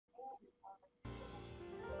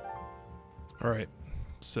All right,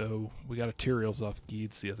 so we got Ethereals off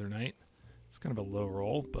Geeds the other night. It's kind of a low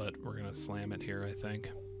roll, but we're gonna slam it here, I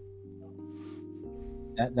think.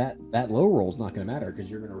 That low roll is not going to matter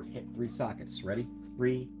because you're going to hit 3 sockets. Ready?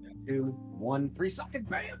 3, 2, 1. 3 sockets.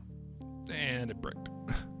 Bam! And it bricked.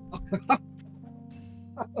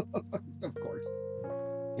 Of course.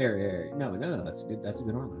 Here. No. That's good. That's a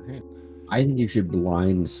good armor. Hey. I think you should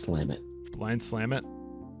blind slam it. Blind slam it.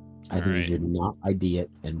 I think you should not ID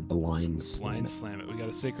it and blind slam Blind it. slam it. We got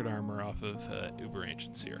a sacred armor off of Uber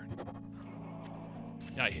Ancients here.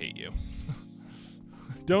 I hate you.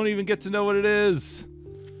 Don't even get to know what it is.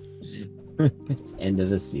 It's end of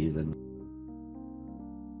the season.